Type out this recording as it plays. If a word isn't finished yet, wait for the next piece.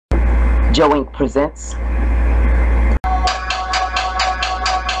JoeEnquioPresents.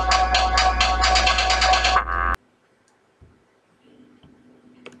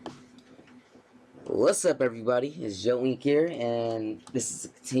 What's up, everybody? It's JoeEnq here, and this is a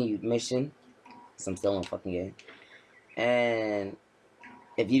continued mission. So I'm still in the fucking game. And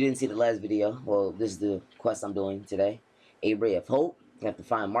if you didn't see the last video, well, this is the quest I'm doing today. A Ray of Hope. You have to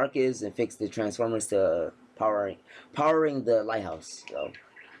find Marcus and fix the transformers to powering the lighthouse. So,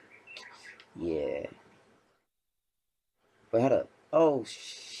 yeah. But hold up. Oh,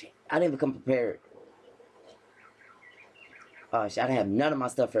 shit. I didn't even come prepared. Oh, shit. I didn't have none of my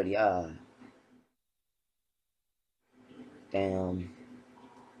stuff ready. Damn.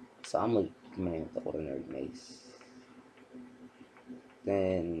 So I'm gonna come in with the ordinary mace.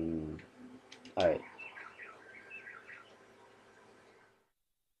 Then, alright.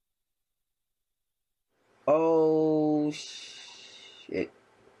 Oh, shit.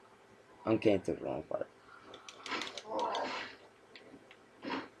 I'm getting to the wrong part.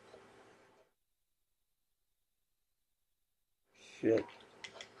 Shit.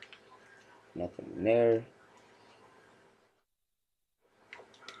 Nothing in there.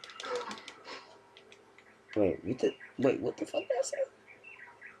 Wait, what the fuck did I say?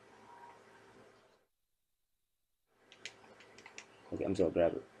 Okay, I'm just gonna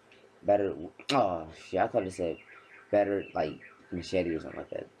grab it. Better. Oh, shit. I thought it said better, like, machete or something like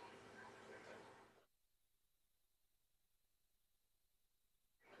that.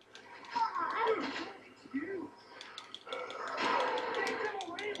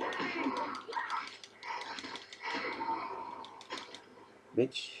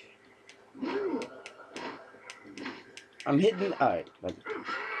 Bitch. I'm hitting. Alright.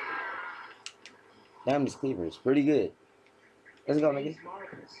 Damn, this cleaver is pretty good. Let's go, nigga.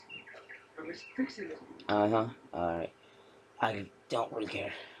 Uh-huh. Alright. I don't really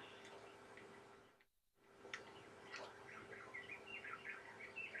care.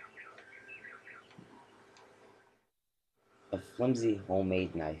 A flimsy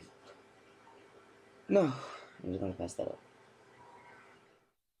homemade knife. No. I'm just gonna pass that up.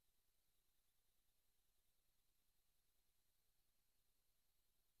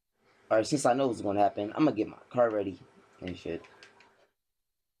 Alright, since I know what's gonna happen, I'm gonna get my car ready and shit.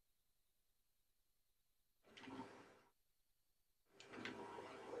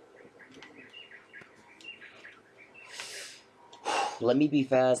 Let me be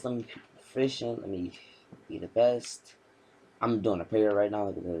fast, let me be efficient, let me be the best. I'm doing a prayer right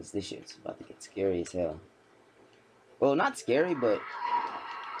now because this shit's about to get scary as hell. Well, not scary, but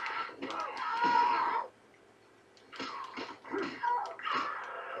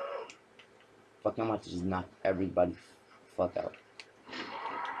fuck, I'm about to just knock everybody fuck out.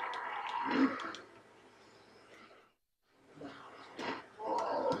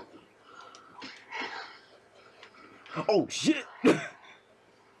 Oh shit!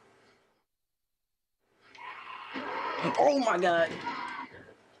 Oh my god!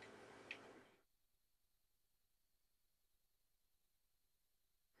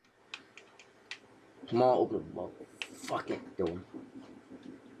 Come on, open the fucking door.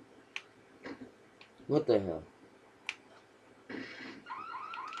 What the hell?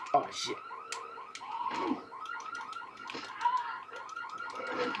 Oh shit.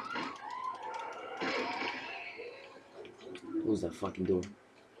 Who's that fucking door?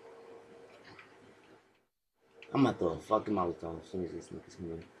 I'm about to throw a fucking Molotov as soon as this nigga's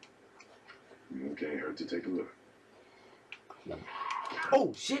come in. Okay, hurt to take a look. No.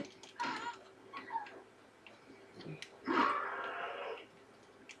 Oh shit!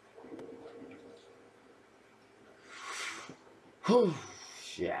 Oh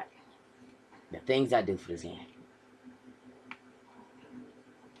shit. The things I do for this game.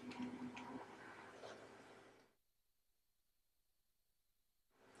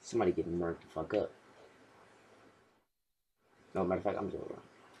 Somebody getting murked the fuck up. No, matter of fact, I'm just around.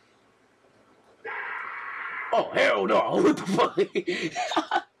 Oh, hell no! What the fuck?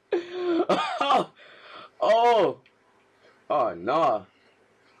 Oh, no.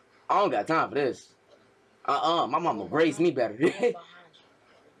 I don't got time for this. My mama raised me better.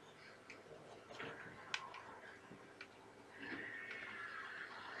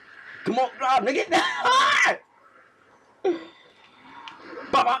 Come on, drive, nigga.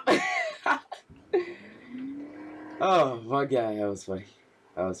 Baba. Oh my god, that was funny.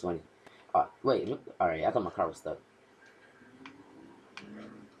 That was funny. Wait, look. Alright, I thought my car was stuck.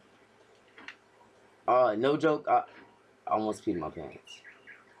 No joke. I almost peed my pants.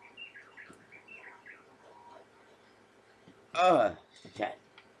 Shit.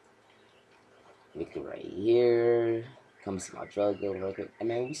 Make it right here. Come see my drug deal real quick. Hey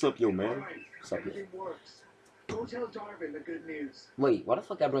man, what's up, yo, man? What's up, yo? Everything works. Go tell Darvin the good news. Wait, why the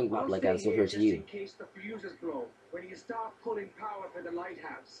fuck I bring my black ass over here to you? In case the fuses blow when you start pulling power for the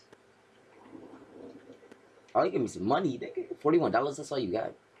lighthouse. Oh, you give me some money, nigga. $41, that's all you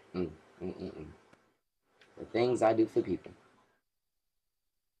got. The things I do for people.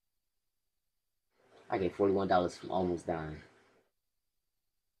 I get $41 from almost dying.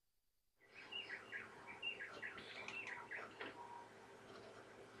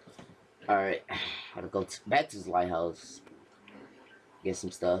 Alright, gotta go back to this lighthouse, get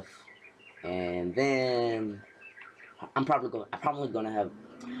some stuff, and then I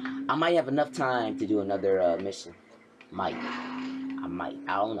might have enough time to do another mission. I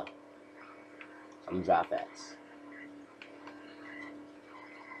don't know. I'm gonna drive fast.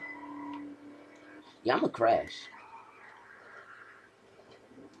 Yeah, I'm gonna crash.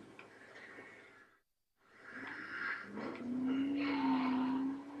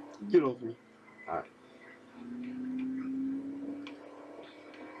 Get over me. Alright.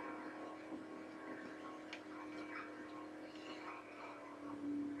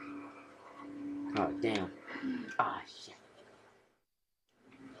 Oh, damn. Ah, shit.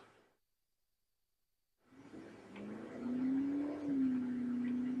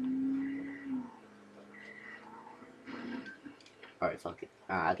 Alright, fuck it.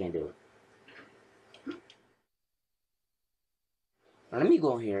 I can't do it. Now, let me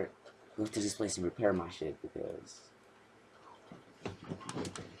go in here, go to this place and repair my shit because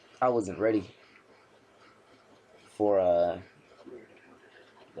I wasn't ready for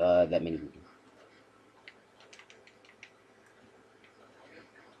that many people.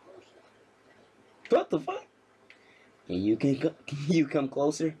 What the fuck? Can you come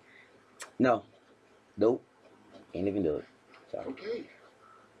closer? No. Nope. Can't even do it. Sorry. Okay.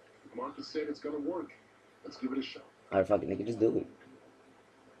 Marcus said it's gonna work. Let's give it a shot. Alright, fuck it, nigga, just do it.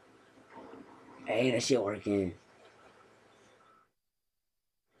 Hey, that shit working.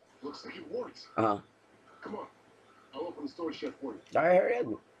 Looks like it works. Uh-huh. Come on. I'll open the store shed for you. Alright, hurry up.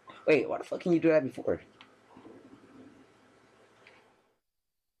 Wait, why the fuck can you do that before?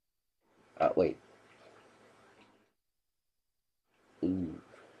 Wait. Ooh.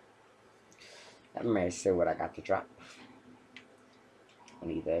 I'm not sure what I got to drop. I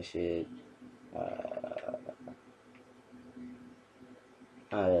need that shit.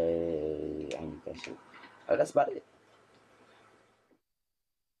 I need that shit. Oh, that's about it.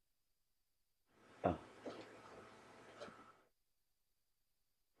 Oh.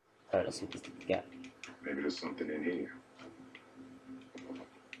 Alright, let's see what this got. Maybe there's something in here.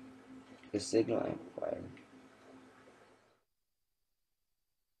 The signal amplifier.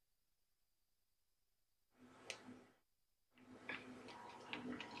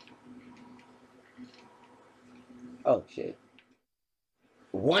 Oh shit.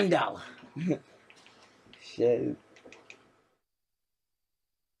 $1. Shit.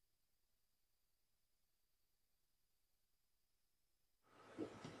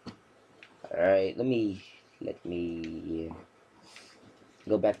 Alright, let me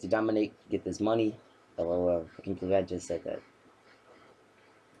go back to Dominic, get this money. LOL. I can't believe I just said that.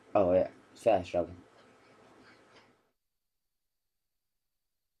 Oh yeah, fast travel.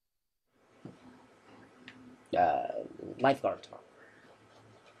 Lifeguard talk.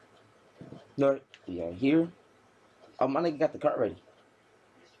 No, we are here. Oh, my nigga got the cart ready.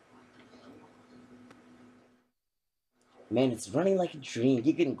 Man, it's running like a dream.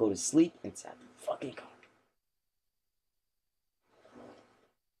 You can go to sleep inside the fucking car.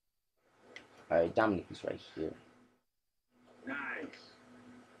 Alright, Dominic is right here. Nice.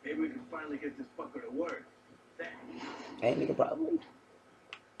 Maybe we can finally get this fucker to work. Thanks. Hey, nigga, probably.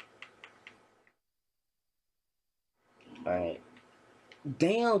 Alright.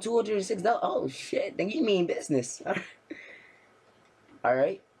 Damn, $206. Oh, shit. Then you mean business.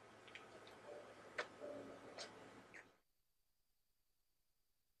 Alright.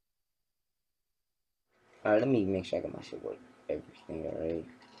 Alright, let me make sure I got my shit work. Everything, alright.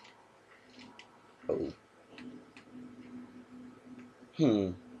 Oh.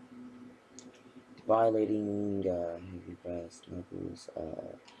 Violating, heavy brass knuckles,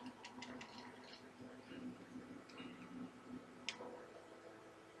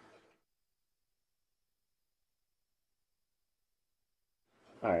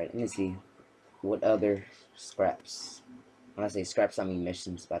 Alright, let me see. What other scraps? When I say scraps, I mean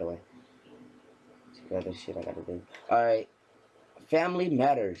missions, by the way. What other shit I gotta do? Alright. Family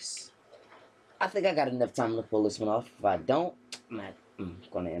matters. I think I got enough time to pull this one off. If I don't, I'm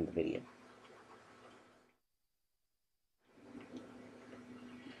gonna end the video.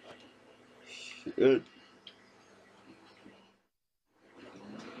 Shit.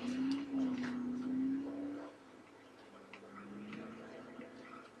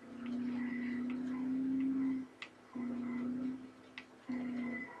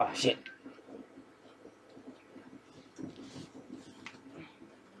 Oh shit.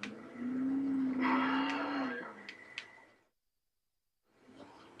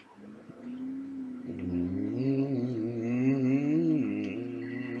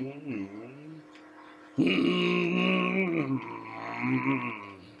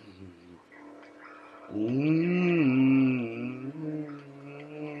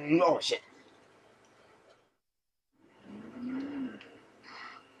 Oh shit.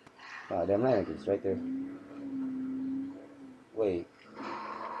 Oh, that mannequin's right there. Wait.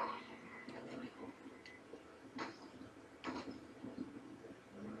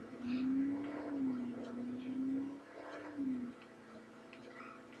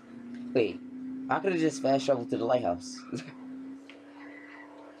 Wait. I could have just fast traveled to the lighthouse.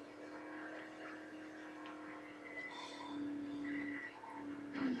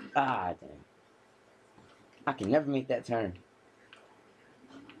 Ah, damn. I can never make that turn.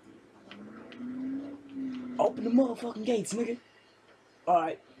 Open the motherfucking gates, nigga.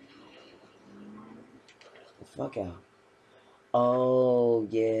 Alright. The fuck out. Oh,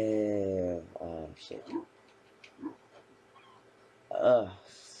 yeah. Oh, shit.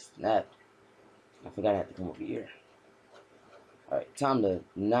 Snap. I forgot I had to come over here. Alright, time to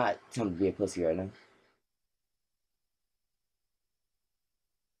be a pussy right now.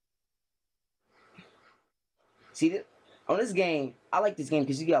 See, on this game, I like this game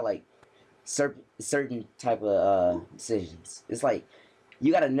because you got, like, certain type of decisions. It's like,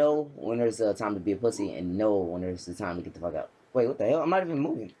 you gotta know when there's a time to be a pussy and know when there's the time to get the fuck out. Wait, what the hell? I'm not even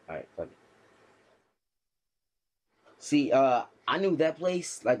moving. Alright, fuck it. See, I knew that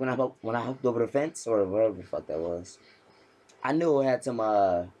place, like, when I hopped over the fence, or whatever the fuck that was. I knew it had some,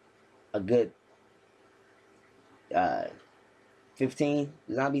 a good, 15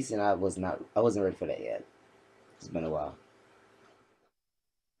 zombies, and I wasn't ready for that yet. It's been a while.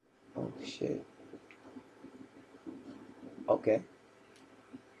 Oh, shit. Okay.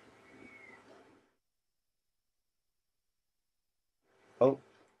 Oh.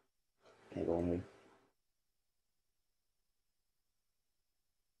 Can't go in here.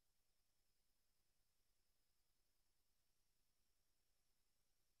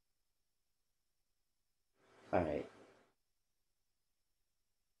 Alright.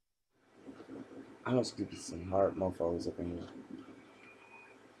 I know it's gonna be some hard mofos up in here.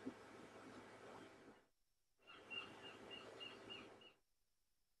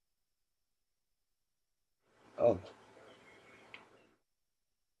 Oh.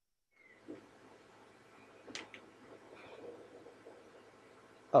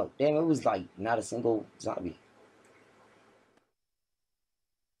 Oh, damn, it was like not a single zombie.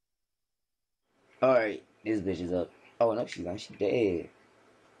 Alright, this bitch is up. Oh, no, she's not. She dead.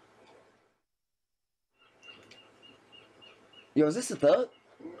 Yo, is this a thug?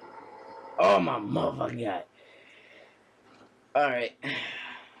 Oh, my motherfucking god. Alright.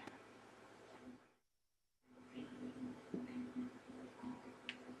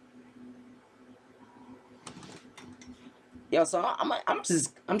 Yo, so I'm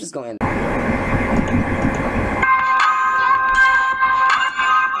just going.